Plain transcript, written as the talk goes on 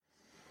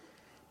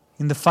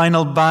In the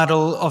final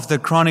battle of the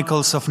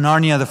Chronicles of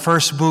Narnia, the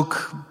first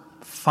book,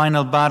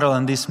 final battle,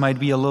 and this might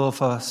be a little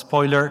of a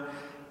spoiler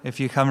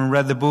if you haven't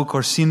read the book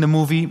or seen the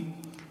movie,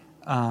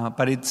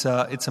 but it's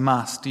a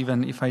must,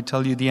 even if I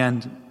tell you the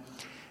end.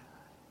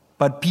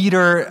 But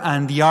Peter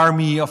and the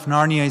army of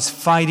Narnia is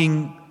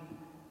fighting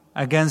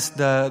against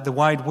the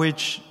White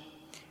Witch,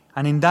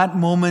 and in that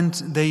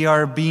moment they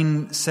are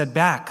being set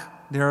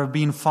back. They are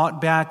being fought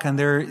back, and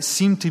they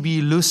seem to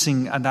be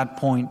losing at that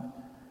point.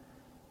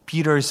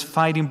 Peter is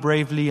fighting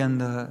bravely,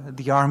 and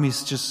the army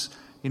is just,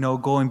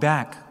 going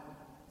back.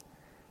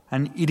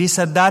 And it is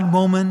at that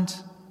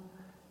moment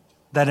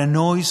that a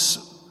noise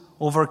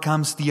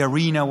overcomes the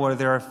arena where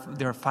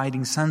they're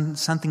fighting,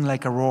 something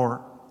like a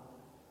roar.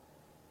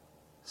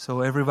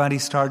 So everybody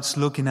starts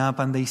looking up,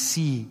 and they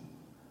see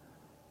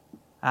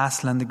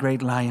Aslan, the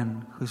great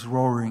lion, who's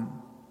roaring,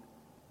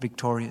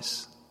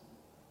 victorious.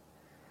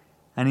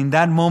 And in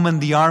that moment,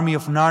 the army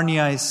of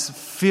Narnia is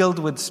filled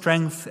with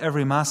strength.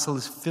 Every muscle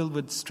is filled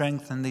with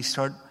strength, and they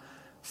start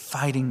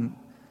fighting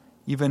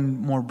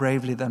even more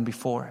bravely than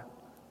before.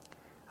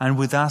 And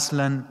with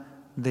Aslan,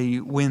 they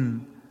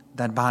win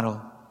that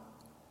battle.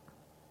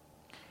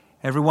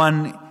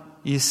 Everyone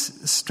is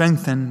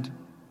strengthened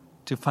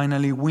to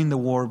finally win the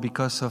war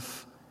because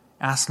of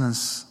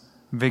Aslan's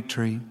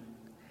victory.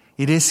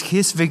 It is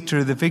his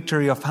victory, the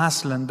victory of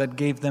Aslan, that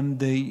gave them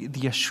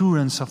the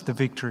assurance of the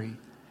victory.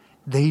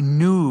 They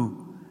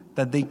knew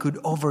that they could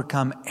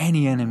overcome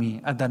any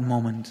enemy at that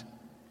moment.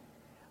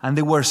 And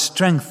they were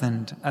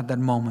strengthened at that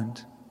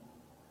moment.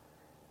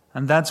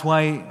 And that's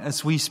why,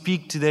 as we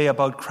speak today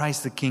about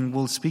Christ the King,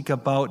 we'll speak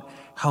about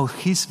how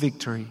his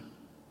victory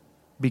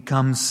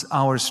becomes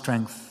our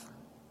strength.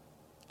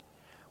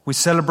 We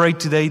celebrate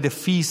today the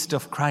feast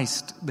of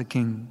Christ the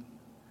King,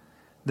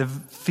 the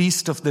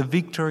feast of the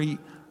victory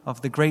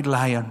of the great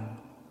lion,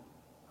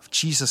 of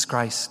Jesus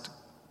Christ.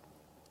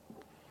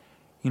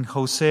 In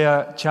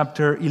Hosea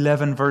chapter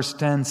 11, verse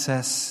 10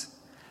 says,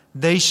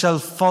 "They shall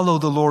follow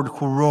the Lord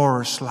who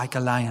roars like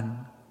a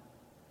lion."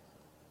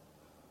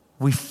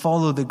 We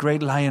follow the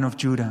great Lion of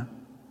Judah,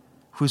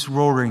 who's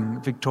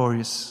roaring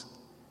victorious,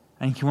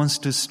 and he wants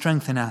to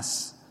strengthen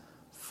us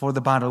for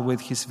the battle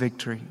with his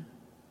victory.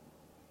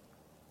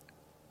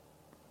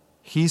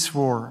 His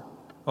roar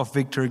of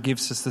victory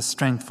gives us the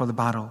strength for the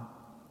battle.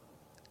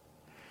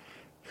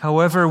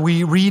 However,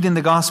 we read in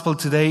the gospel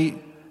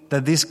today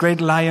that this great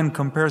lion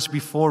compares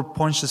before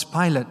Pontius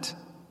Pilate,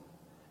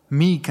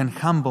 meek and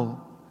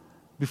humble,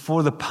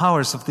 before the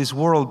powers of this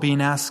world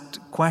being asked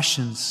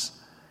questions.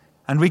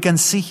 And we can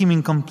see him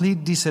in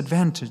complete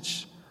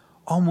disadvantage,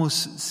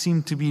 almost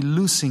seem to be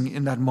losing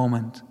in that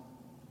moment.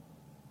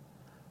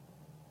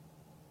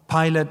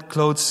 Pilate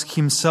clothes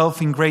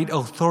himself in great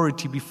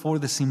authority before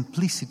the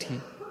simplicity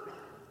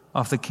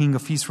of the King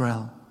of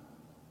Israel.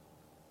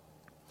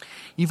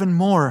 Even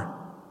more,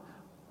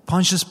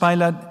 Pontius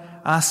Pilate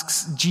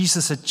asks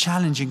Jesus a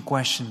challenging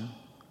question.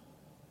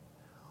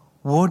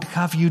 What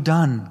have you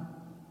done?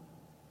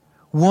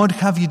 What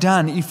have you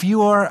done? If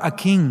you are a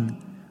king,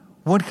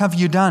 what have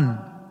you done?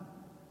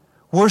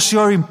 Where's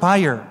your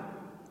empire?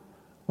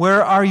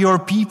 Where are your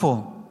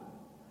people?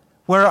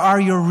 Where are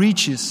your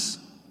riches?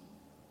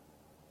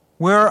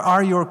 Where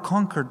are your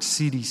conquered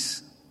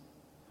cities?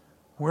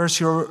 Where's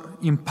your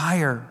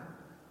empire?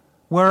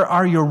 Where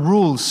are your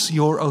rules,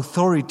 your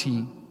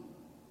authority?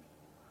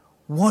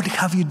 What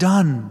have you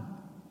done?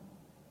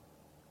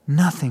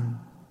 Nothing.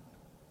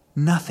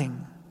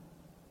 Nothing.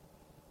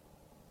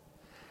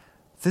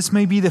 This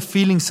may be the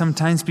feeling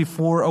sometimes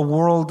before a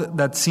world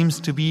that seems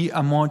to be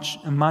a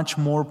much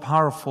more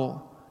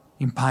powerful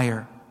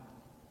empire.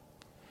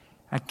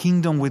 A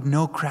kingdom with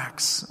no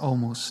cracks,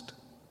 almost.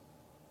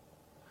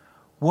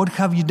 What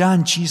have you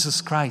done,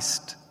 Jesus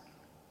Christ,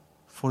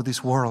 for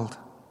this world?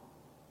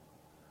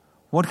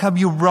 What have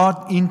you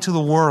brought into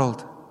the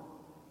world?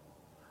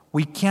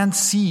 We can't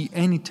see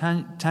any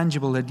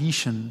tangible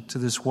addition to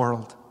this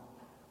world.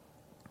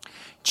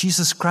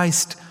 Jesus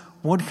Christ,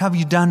 what have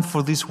you done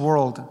for this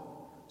world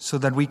so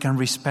that we can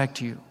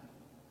respect you?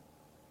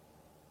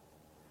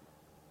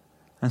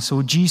 And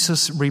so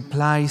Jesus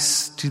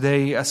replies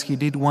today, as he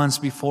did once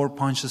before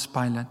Pontius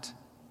Pilate,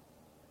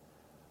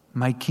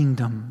 "My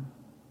kingdom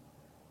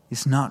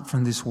is not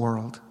from this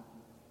world.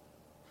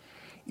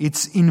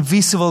 It's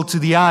invisible to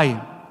the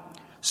eye,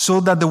 so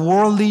that the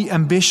worldly,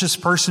 ambitious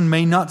person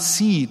may not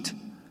see it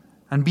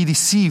and be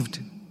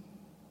deceived.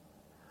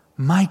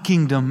 My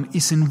kingdom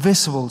is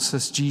invisible,"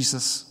 says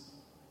Jesus.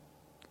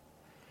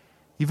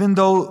 Even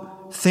though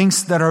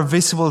things that are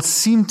visible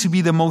seem to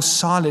be the most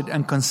solid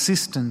and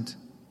consistent,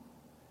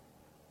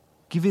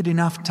 give it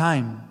enough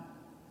time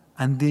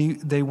and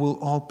they will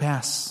all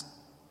pass.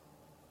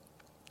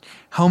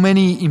 How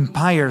many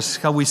empires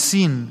have we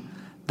seen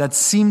that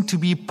seem to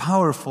be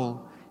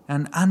powerful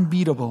and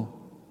unbeatable,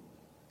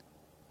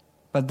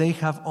 but they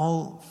have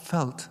all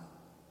felt?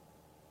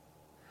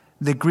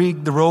 The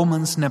Greek, the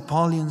Romans,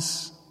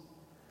 Napoleons.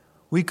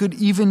 We could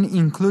even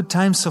include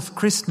times of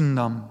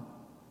Christendom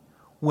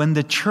when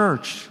the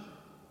church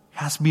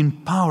has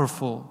been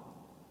powerful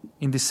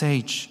in this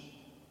age.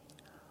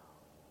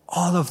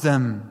 all of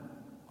them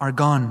are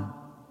gone.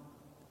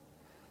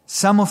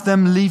 Some of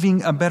them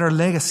leaving a better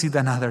legacy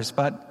than others,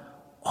 but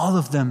all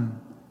of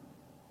them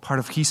part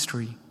of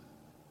history.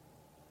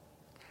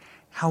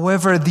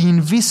 However, the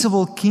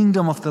invisible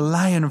kingdom of the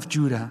Lion of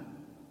Judah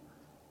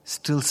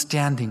still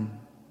standing,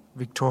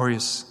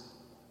 victorious.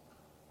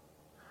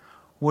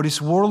 What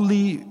is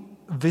worldly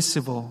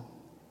visible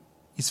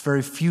is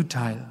very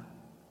futile,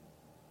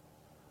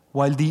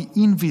 while the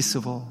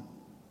invisible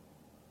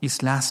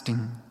is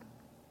lasting.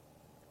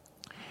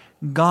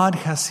 God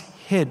has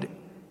hid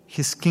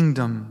His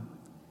kingdom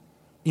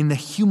in the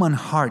human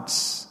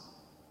hearts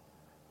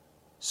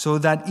so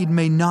that it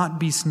may not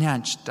be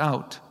snatched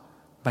out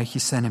by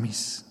His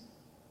enemies.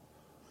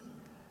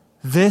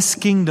 This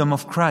kingdom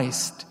of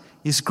Christ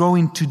is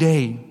growing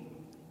today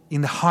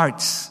in the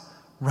hearts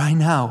right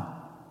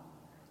now,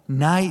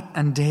 night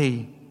and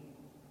day,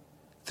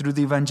 through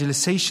the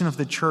evangelization of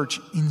the church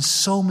in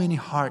so many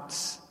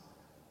hearts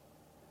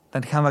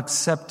that have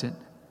accepted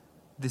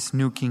this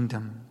new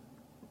kingdom.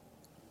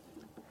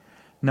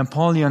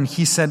 Napoleon,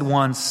 he said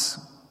once,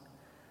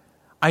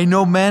 "I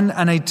know men,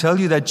 and I tell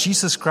you that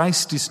Jesus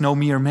Christ is no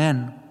mere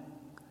man.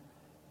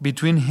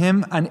 Between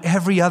Him and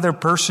every other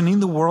person in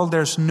the world,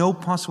 there's no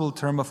possible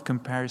term of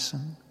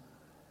comparison."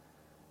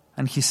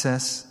 And he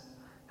says,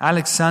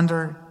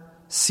 "Alexander,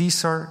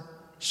 Caesar,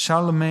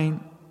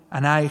 Charlemagne,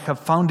 and I have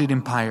founded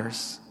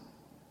empires.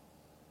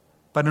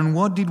 But on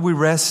what did we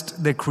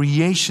rest the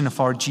creation of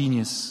our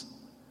genius?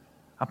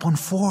 Upon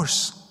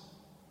force.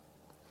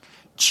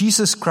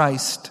 Jesus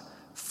Christ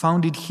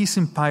founded His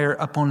empire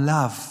upon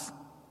love.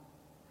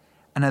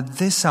 And at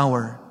this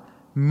hour,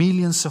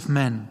 millions of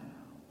men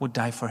would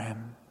die for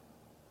Him."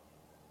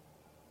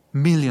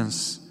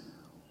 Millions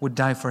would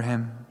die for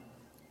Him.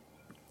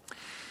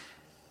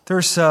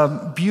 There's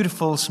a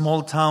beautiful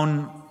small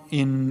town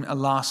in a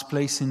lost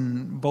place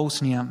in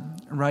Bosnia,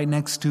 right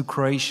next to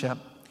Croatia.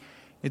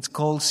 It's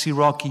called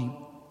Siroki.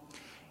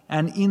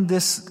 And in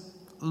this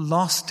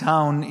lost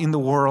town in the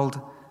world,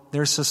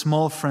 there's a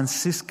small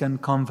Franciscan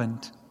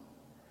convent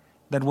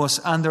that was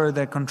under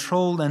the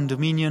control and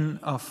dominion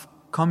of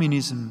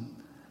communism,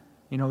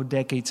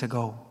 decades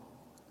ago.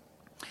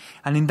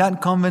 And in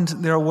that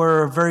convent, there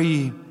were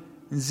very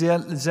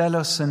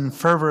zealous and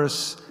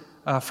fervous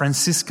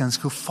Franciscans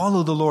who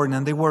followed the Lord,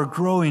 and they were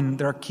growing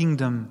their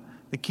kingdom,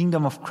 the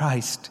kingdom of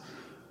Christ,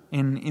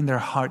 in their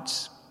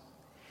hearts.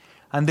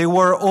 And they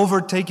were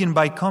overtaken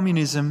by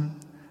communism,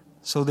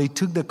 so they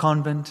took the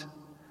convent,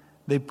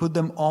 they put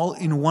them all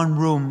in one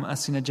room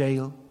as in a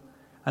jail,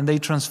 and they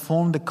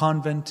transformed the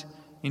convent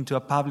into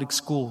a public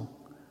school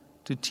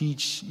to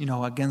teach,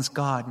 against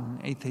God and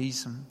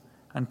atheism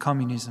and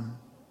communism.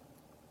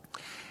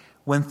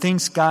 When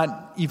things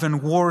got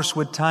even worse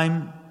with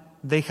time,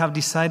 they have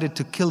decided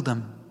to kill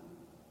them,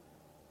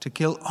 to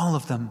kill all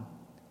of them.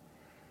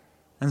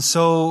 And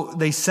so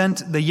they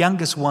sent the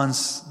youngest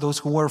ones, those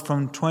who were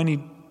from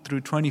 20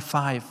 through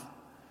 25,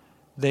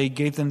 they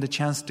gave them the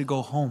chance to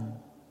go home.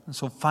 And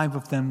so 5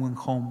 of them went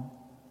home.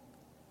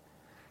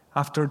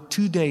 After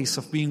 2 days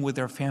of being with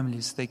their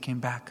families, they came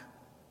back.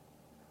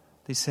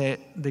 They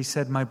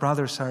said, "My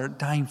brothers are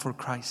dying for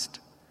Christ.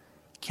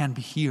 Can't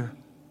be here."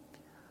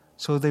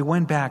 So they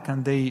went back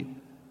and they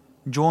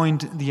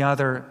joined the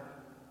other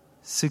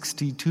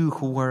 62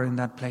 who were in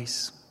that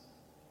place.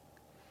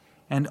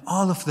 And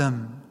all of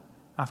them,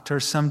 after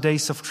some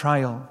days of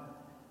trial,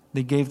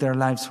 they gave their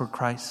lives for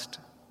Christ.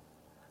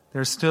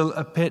 There's still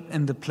a pit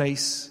in the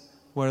place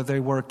where they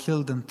were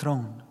killed and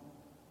thrown.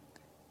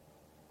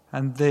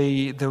 And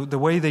the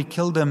way they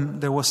killed them,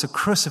 there was a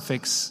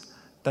crucifix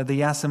that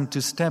they asked them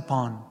to step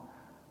on,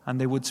 and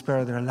they would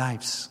spare their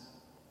lives.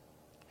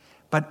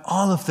 But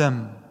all of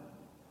them,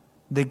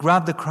 they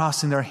grabbed the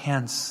cross in their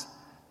hands,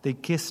 they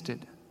kissed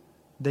it,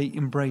 they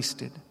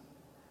embraced it,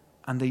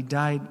 and they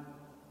died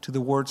to the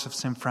words of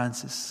St.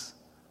 Francis,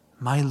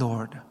 "My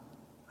Lord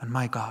and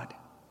my God."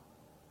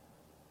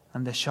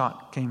 And the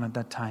shot came at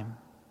that time.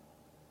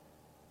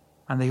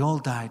 And they all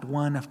died,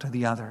 one after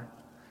the other.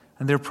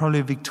 And they're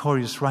probably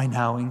victorious right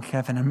now in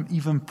heaven. I'm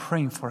even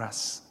praying for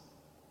us.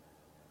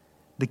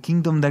 The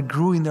kingdom that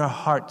grew in their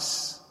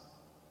hearts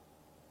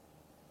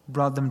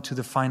brought them to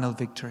the final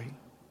victory.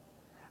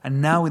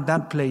 And now in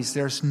that place,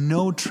 there's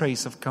no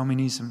trace of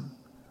communism,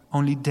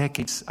 only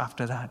decades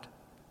after that.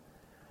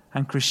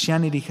 And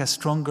Christianity has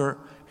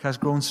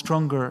grown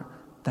stronger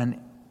than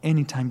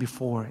any time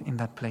before in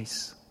that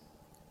place.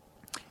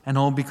 And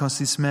all because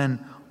these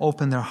men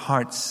opened their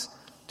hearts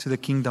to the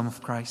kingdom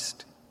of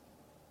Christ,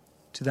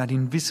 to that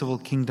invisible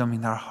kingdom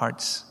in our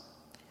hearts.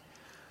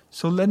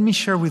 So let me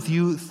share with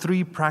you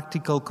 3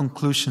 practical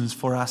conclusions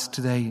for us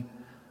today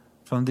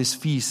from this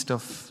feast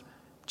of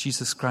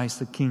Jesus Christ,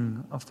 the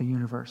King of the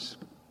universe.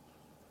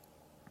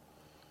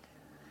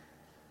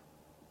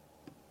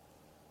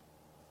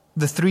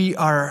 The 3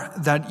 are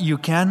that you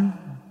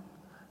can,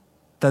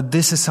 that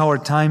this is our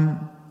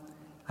time,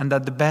 and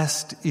that the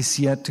best is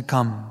yet to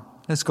come.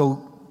 Let's go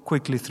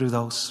quickly through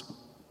those.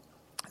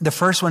 The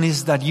first one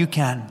is that you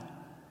can.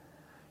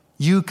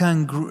 You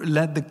can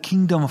let the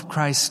kingdom of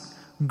Christ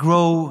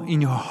grow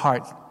in your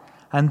heart.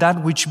 And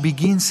that which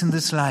begins in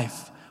this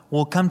life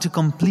will come to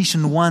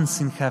completion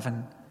once in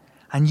heaven,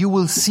 and you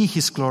will see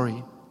His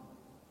glory.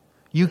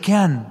 You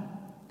can.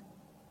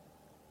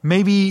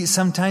 Maybe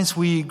sometimes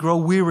we grow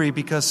weary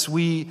because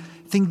we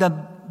think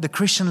that the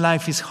Christian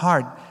life is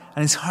hard,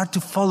 and it's hard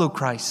to follow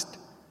Christ.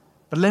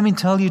 But let me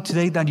tell you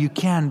today that you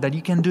can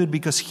do it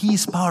because He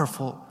is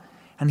powerful,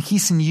 and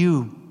He's in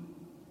you.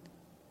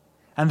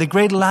 And the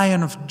great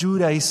Lion of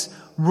Judah is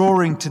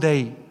roaring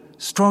today,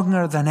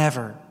 stronger than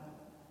ever.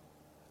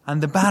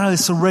 And the battle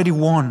is already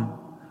won.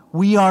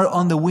 We are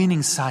on the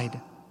winning side.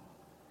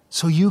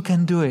 So you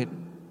can do it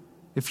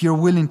if you're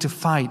willing to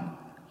fight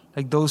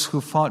like those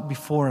who fought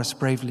before us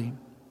bravely.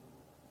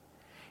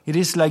 It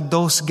is like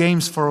those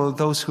games for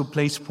those who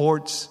play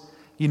sports.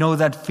 You know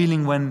that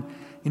feeling when,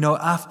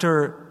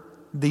 after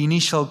the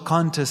initial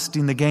contest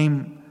in the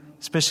game,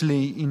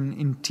 especially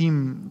in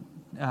team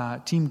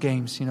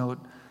games,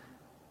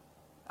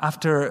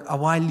 after a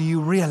while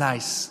you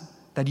realize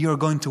that you're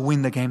going to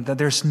win the game, that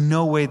there's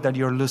no way that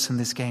you're losing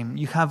this game.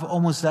 You have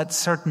almost that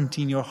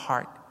certainty in your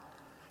heart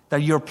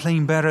that you're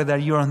playing better,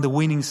 that you're on the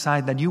winning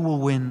side, that you will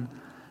win,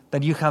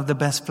 that you have the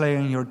best player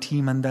in your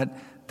team, and that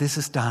this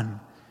is done.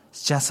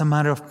 It's just a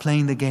matter of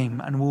playing the game,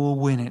 and we will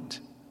win it.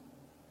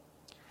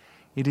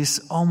 It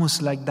is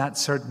almost like that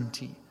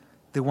certainty,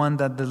 the one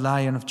that the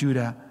Lion of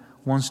Judah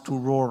wants to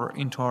roar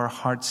into our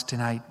hearts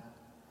tonight.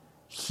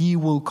 He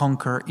will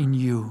conquer in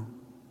you.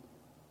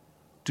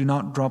 Do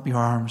not drop your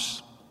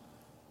arms.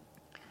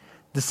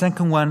 The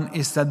second one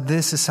is that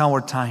this is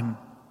our time.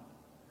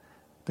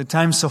 The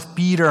times of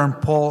Peter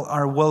and Paul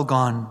are well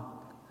gone.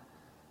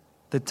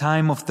 The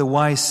time of the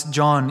wise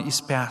John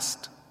is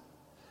past.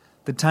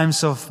 The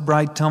times of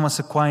bright Thomas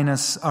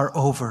Aquinas are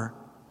over.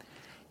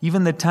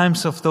 Even the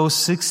times of those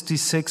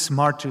 66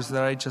 martyrs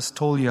that I just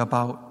told you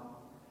about,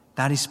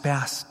 that is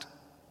past.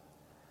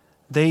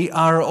 They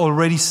are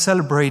already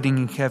celebrating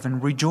in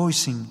heaven,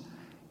 rejoicing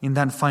in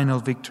that final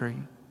victory.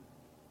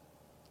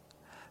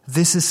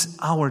 This is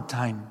our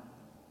time.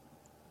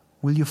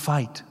 Will you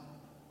fight?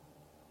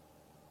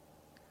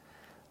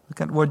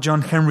 Look at what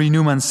John Henry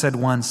Newman said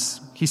once.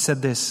 He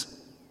said this,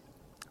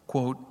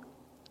 quote,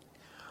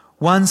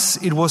 "Once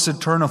it was the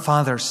turn of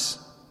others,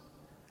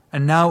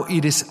 and now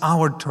it is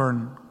our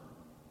turn.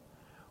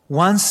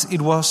 Once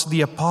it was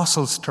the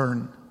apostles'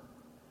 turn.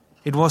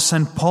 It was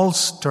St.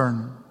 Paul's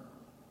turn.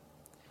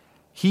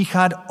 He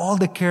had all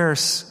the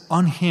cares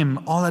on him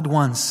all at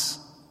once.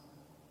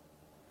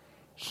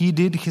 He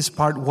did his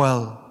part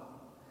well.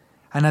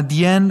 And at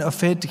the end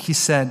of it, he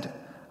said,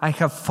 'I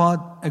have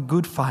fought a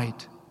good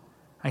fight.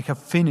 I have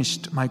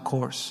finished my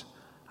course.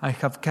 I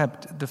have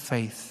kept the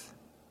faith.'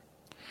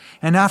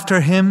 And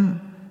after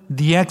him,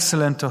 the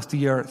excellent of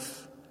the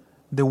earth,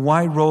 the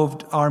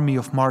white-robed army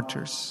of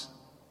martyrs.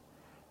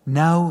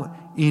 Now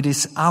it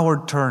is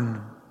our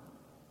turn.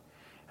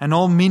 And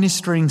all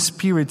ministering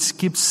spirits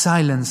keep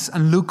silence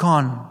and look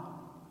on.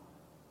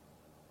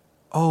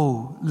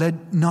 Oh,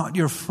 let not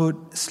your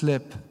foot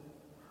slip,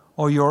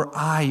 or your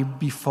eye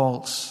be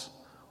false,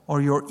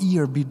 or your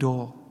ear be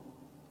dull.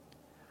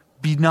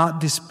 Be not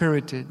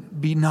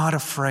dispirited, be not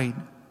afraid.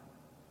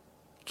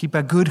 Keep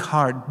a good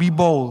heart, be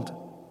bold,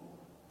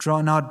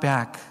 draw not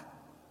back.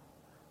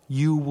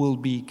 You will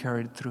be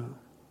carried through."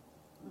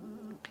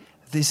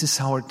 This is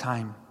our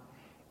time.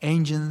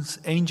 Angels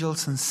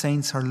and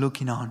saints are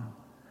looking on.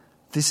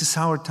 This is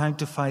our time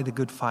to fight the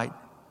good fight.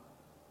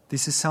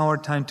 This is our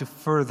time to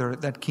further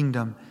that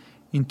kingdom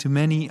into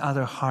many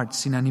other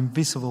hearts in an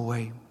invisible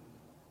way.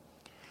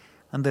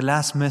 And the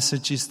last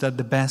message is that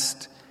the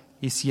best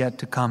is yet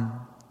to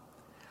come.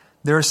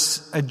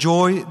 There's a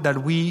joy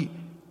that we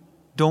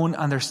don't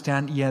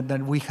understand yet,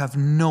 that we have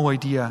no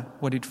idea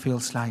what it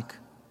feels like.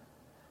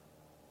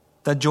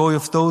 The joy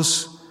of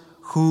those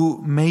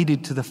who made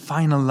it to the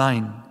final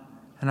line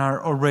and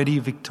are already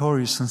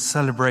victorious and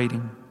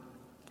celebrating.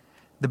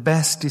 The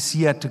best is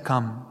yet to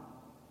come.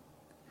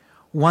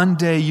 One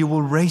day you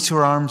will raise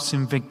your arms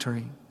in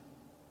victory,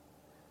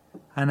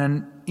 and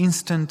an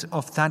instant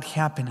of that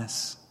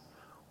happiness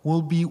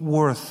will be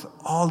worth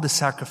all the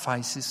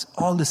sacrifices,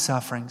 all the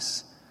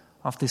sufferings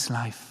of this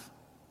life.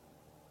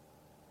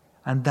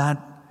 And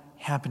that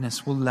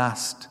happiness will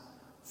last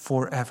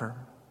forever.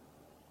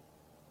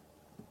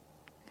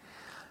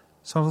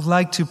 So I would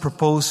like to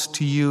propose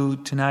to you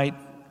tonight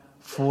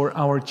for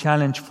our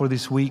challenge for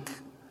this week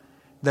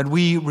that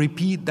we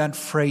repeat that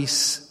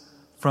phrase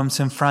from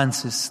St.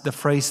 Francis, the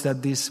phrase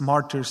that these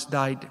martyrs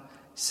died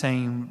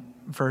saying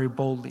very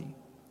boldly,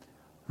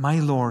 "My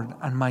Lord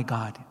and my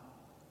God."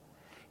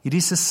 It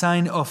is a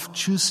sign of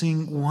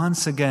choosing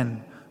once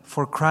again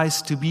for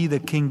Christ to be the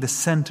King, the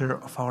center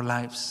of our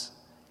lives.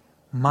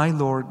 My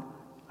Lord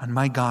and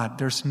my God,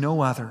 there's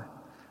no other.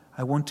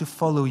 I want to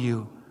follow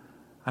you.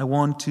 I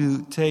want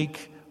to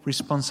take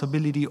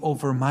responsibility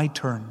over my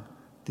turn.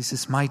 This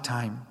is my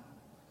time.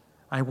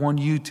 I want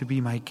you to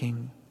be my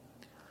King.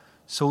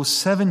 So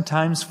 7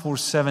 times for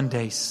 7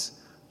 days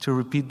to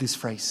repeat this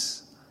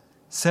phrase.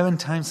 7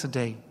 times a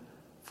day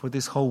for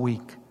this whole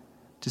week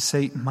to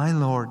say, "My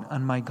Lord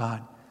and my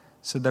God,"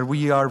 so that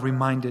we are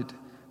reminded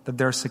that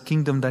there's a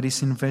kingdom that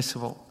is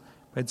invisible,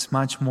 but it's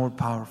much more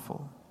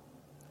powerful.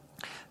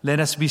 Let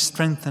us be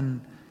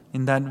strengthened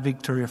in that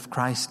victory of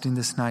Christ in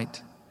this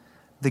night.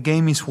 The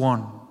game is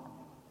won.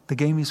 The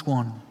game is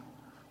won.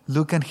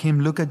 Look at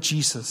him. Look at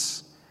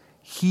Jesus.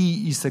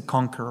 He is the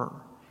conqueror.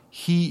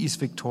 He is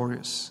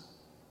victorious.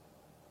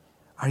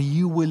 Are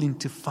you willing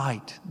to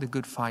fight the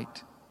good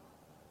fight?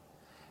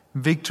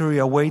 Victory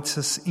awaits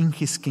us in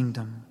his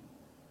kingdom,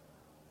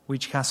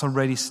 which has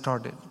already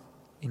started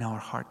in our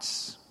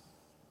hearts.